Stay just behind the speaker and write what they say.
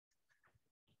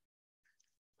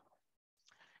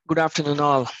Good afternoon,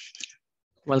 all.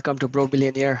 Welcome to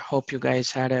Billionaire. Hope you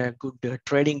guys had a good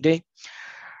trading day.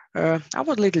 I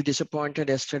was a little disappointed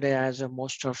yesterday as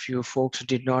most of you folks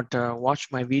did not watch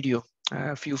my video.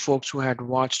 A few folks who had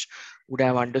watched would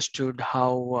have understood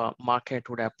how market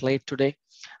would have played today.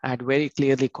 I had very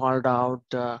clearly called out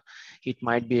it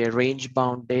might be a range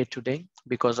bound day today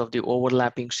because of the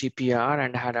overlapping CPR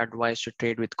and had advised to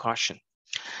trade with caution.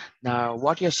 Now,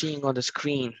 what you're seeing on the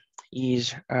screen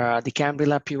is the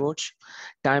Camarilla pivots.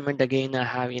 Time and again, I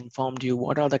have informed you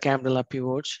what are the Camarilla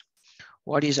pivots.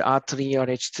 What is R3 or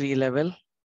H3 level?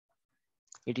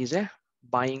 It is a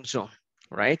buying zone,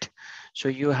 right? So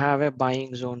you have a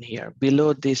buying zone here.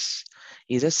 Below this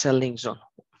is a selling zone.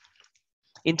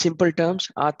 In simple terms,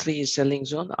 R3 is selling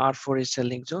zone, R4 is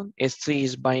selling zone, S3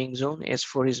 is buying zone,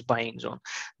 S4 is buying zone.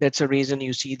 That's the reason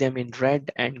you see them in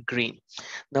red and green.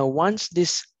 Now, once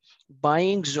this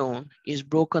buying zone is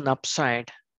broken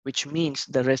upside, which means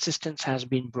the resistance has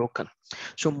been broken.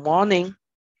 So morning,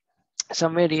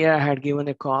 somewhere here I had given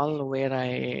a call where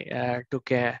I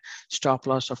took a stop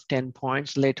loss of 10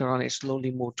 points. Later on, it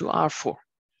slowly moved to R4.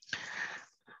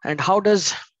 And how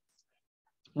does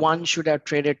one should have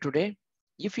traded today?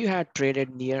 If you had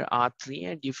traded near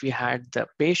R3 and if you had the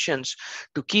patience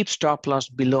to keep stop loss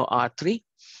below R3,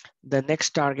 the next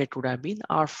target would have been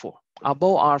R4.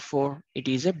 Above R4, it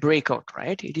is a breakout,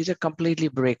 right? It is a completely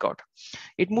breakout.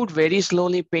 It moved very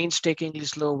slowly, painstakingly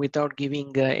slow without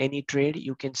giving any trade.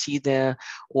 You can see the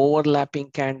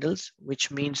overlapping candles, which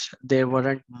means there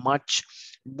weren't much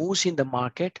moves in the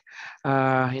market,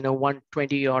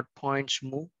 120 odd points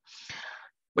move.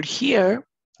 But here,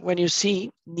 when you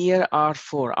see near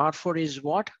R4, R4 is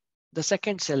what? The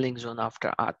second selling zone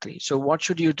after R3. So what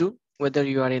should you do? Whether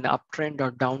you are in uptrend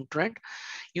or downtrend,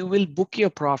 you will book your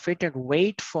profit and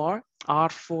wait for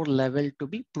R4 level to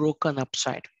be broken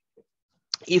upside.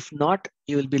 If not,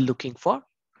 you will be looking for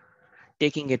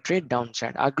taking a trade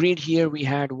downside. Agreed, here we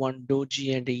had one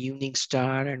doji and a evening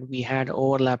star, and we had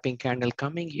overlapping candle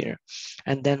coming here,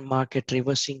 and then market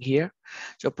reversing here.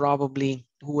 So probably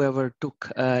whoever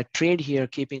took a trade here,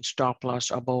 keeping stop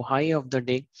loss above high of the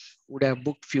day, would have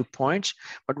booked few points.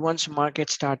 But once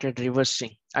market started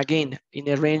reversing, again, in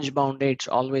a range bound day, it's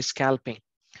always scalping.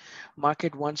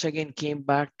 Market once again came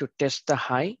back to test the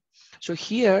high. So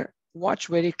here, watch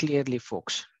very clearly,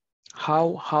 folks,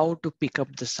 how to pick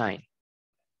up the sign.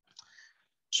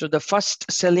 So the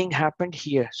first selling happened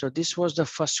here. So this was the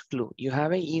first clue. You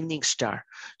have an evening star.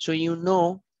 So you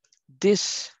know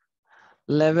this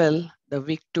level, the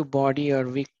wick to body or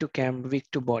wick to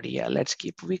body. Yeah, let's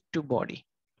keep wick to body.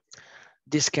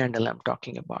 This candle I'm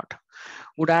talking about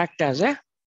would act as a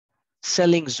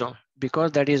selling zone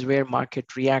because that is where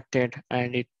market reacted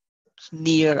and it's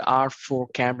near R4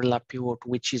 Camarilla pivot,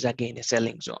 which is again a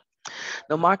selling zone.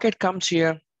 The market comes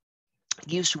here,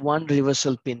 gives one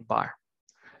reversal pin bar.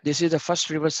 This is the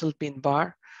first reversal pin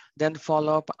bar, then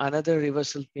follow up another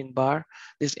reversal pin bar.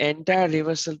 This entire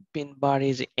reversal pin bar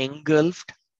is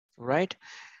engulfed, right?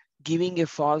 Giving a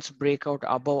false breakout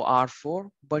above R4,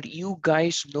 but you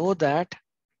guys know that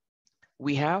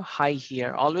we have high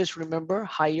here. Always remember,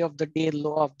 high of the day,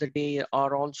 low of the day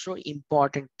are also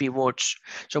important pivots.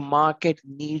 So market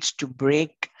needs to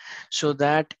break so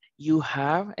that you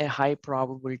have a high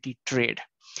probability trade.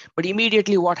 But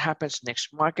immediately what happens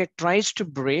next? Market tries to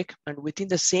break, and within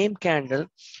the same candle,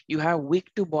 you have wick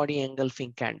to body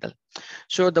engulfing candle.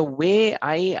 So the way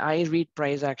I read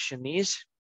price action is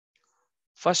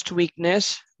first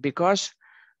weakness, because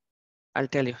I'll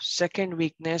tell you, second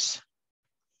weakness,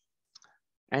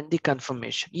 and the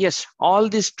confirmation. Yes, all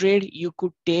this trade, you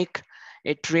could take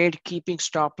a trade keeping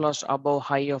stop loss above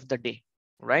high of the day,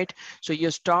 right? So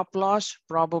your stop loss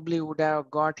probably would have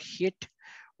got hit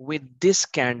with this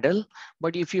candle,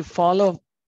 but if you follow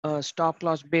a stop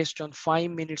loss based on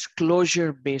 5 minutes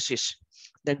closure basis,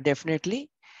 then definitely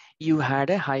you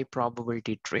had a high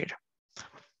probability trade.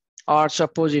 Or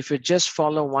suppose if you just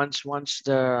follow once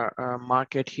the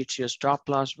market hits your stop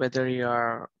loss, whether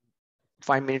your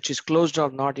 5 minutes is closed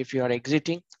or not, if you are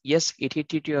exiting, yes, it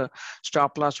hit your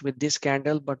stop loss with this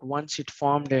candle, but once it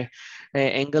formed a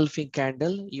engulfing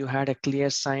candle, you had a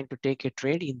clear sign to take a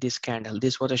trade in this candle.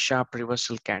 This was a sharp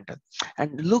reversal candle.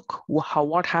 And look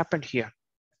what happened here.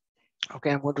 Okay,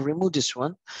 I'm going to remove this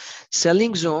one.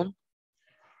 Selling zone,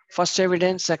 first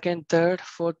evidence, second, third,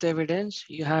 fourth evidence,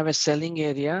 you have a selling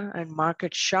area and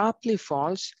market sharply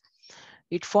falls.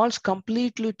 It falls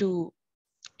completely to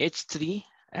H3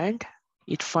 and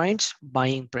it finds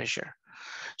buying pressure.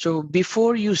 So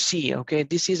before you see, okay,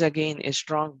 this is again a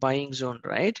strong buying zone,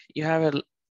 right? You have a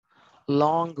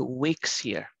long wicks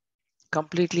here.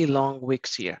 completely long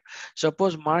wicks here.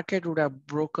 Suppose market would have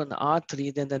broken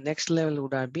R3, then the next level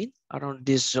would have been around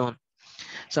this zone,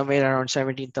 somewhere around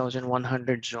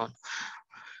 17,100 zone.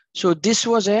 So this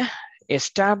was a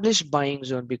established buying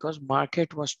zone because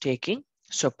market was taking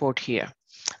support here,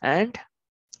 and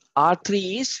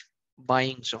R3 is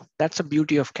buying zone. That's the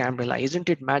beauty of Camarilla, isn't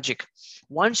it magic?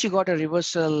 Once you got a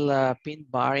reversal pin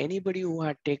bar, anybody who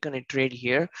had taken a trade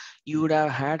here, you would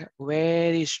have had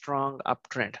very strong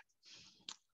uptrend.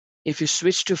 If you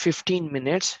switch to 15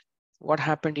 minutes, what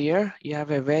happened here? You have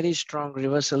a very strong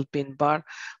reversal pin bar.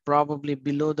 Probably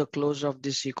below the close of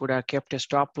this, you could have kept a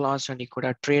stop loss and you could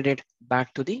have traded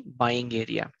back to the buying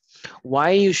area.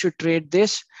 Why you should trade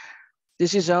this?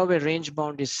 This is how a range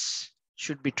bound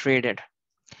should be traded.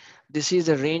 This is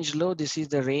the range low, this is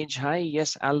the range high.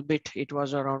 Yes, albeit it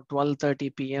was around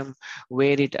 12:30 p.m.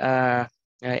 where it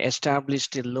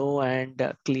established a low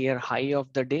and clear high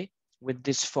of the day with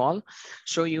this fall.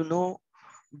 So, you know,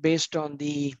 based on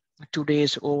the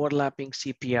today's overlapping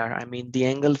CPR, I mean the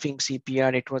engulfing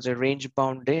CPR, it was a range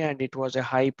bound day and it was a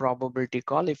high probability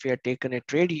call. If you had taken a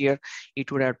trade here,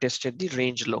 it would have tested the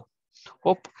range low.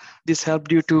 Hope this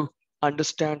helped you to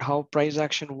understand how price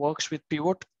action works with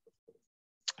pivot.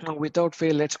 Now, without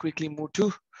fail, let's quickly move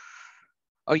to,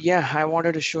 oh yeah, I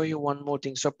wanted to show you one more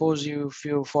thing. Suppose if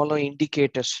you follow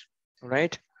indicators,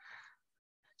 right?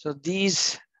 So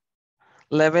these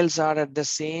levels are at the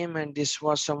same, and this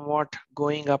was somewhat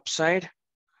going upside.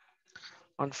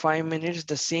 On 5 minutes,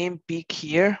 the same peak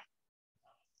here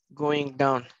going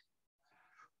down.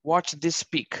 Watch this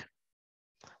peak.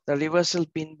 The reversal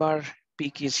pin bar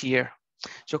peak is here.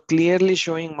 So clearly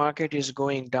showing market is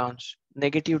going down.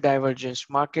 Negative divergence,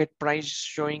 market price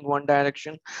showing one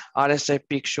direction, RSI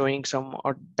peak showing some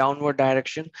or downward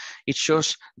direction. It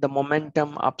shows the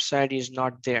momentum upside is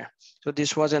not there. So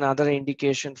this was another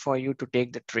indication for you to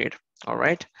take the trade. All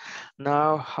right.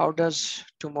 Now, how does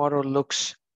tomorrow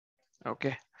looks?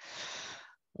 Okay.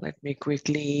 Let me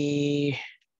quickly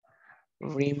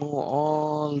remove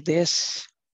all this.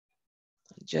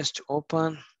 Just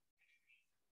open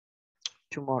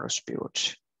tomorrow's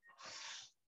pivots.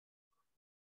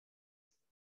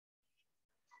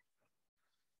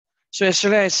 So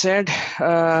yesterday I said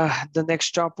the next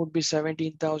stop would be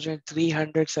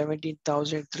 17,300.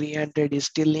 17,300 is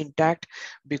still intact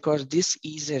because this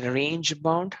is a range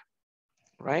bound,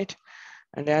 right?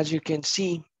 And as you can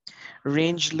see,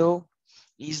 range low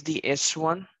is the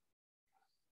S1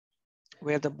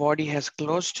 where the body has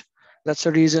closed. That's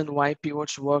the reason why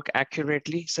pivots work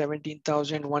accurately.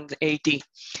 17,180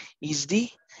 is the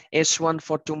S1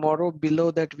 for tomorrow. Below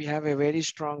that, we have a very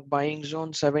strong buying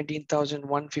zone.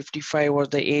 17,155 was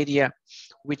the area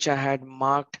which I had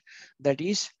marked. That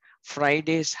is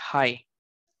Friday's high.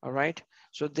 All right.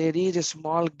 So there is a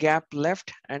small gap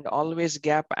left, and always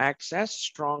gap acts as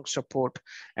strong support.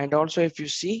 And also, if you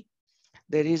see,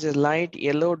 there is a light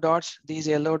yellow dots. These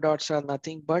yellow dots are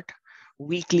nothing but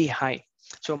weekly high.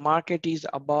 So market is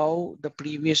above the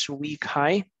previous week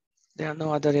high. There are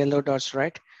no other yellow dots,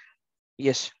 right?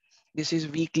 Yes, this is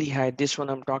weekly high. This one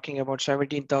I'm talking about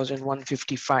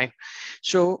 17,155.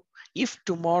 So if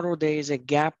tomorrow there is a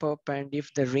gap up and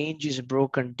if the range is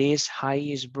broken, day's high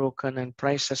is broken and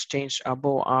price sustains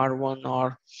above R1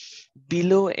 or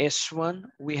below S1,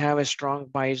 we have a strong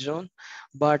buy zone,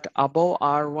 but above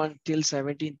R1 till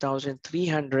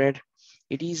 17,300,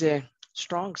 it is a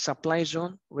strong supply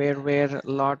zone where a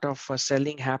lot of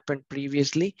selling happened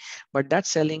previously, but that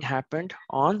selling happened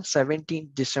on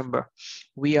 17th December.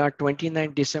 We are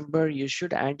 29th December. You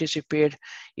should anticipate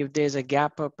if there's a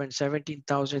gap up and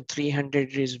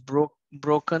 17,300 is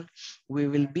broken, we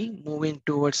will be moving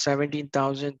towards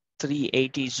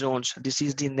 17,380 zones. This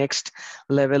is the next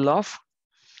level of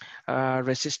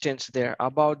resistance there.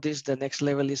 About this, the next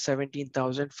level is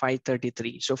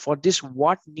 17,533. So for this,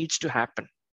 what needs to happen?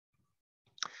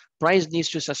 Price needs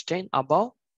to sustain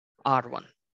above R1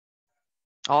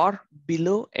 or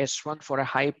below S1 for a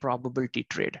high probability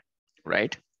trade,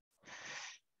 right?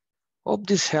 Hope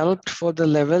this helped for the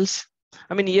levels.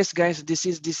 I mean, yes, guys, this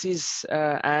is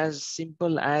as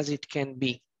simple as it can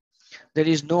be. There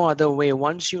is no other way.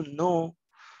 Once you know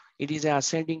it is an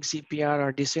ascending CPR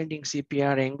or descending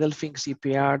CPR, engulfing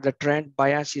CPR, the trend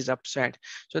bias is upside.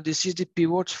 So this is the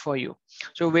pivots for you.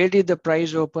 So where did the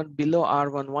price open? Below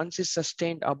R1. Once it's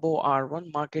sustained above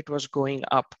R1, market was going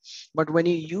up. But when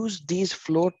you use these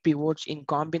float pivots in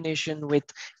combination with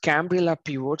Camarilla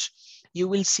pivots, you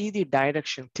will see the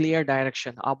direction, clear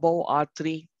direction. Above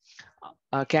R3,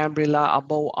 Camarilla,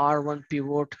 above R1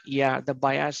 pivot, yeah, the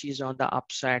bias is on the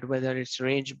upside, whether it's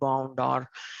range bound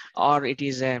or it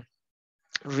is a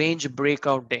range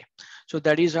breakout day. So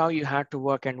that is how you had to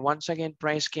work. And once again,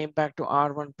 price came back to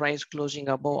R1, price closing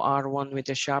above R1 with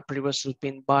a sharp reversal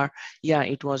pin bar. Yeah,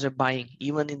 it was a buying.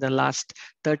 Even in the last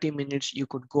 30 minutes, you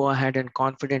could go ahead and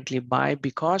confidently buy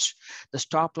because the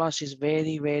stop loss is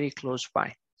very, very close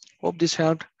by. Hope this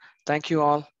helped. Thank you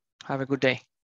all. Have a good day.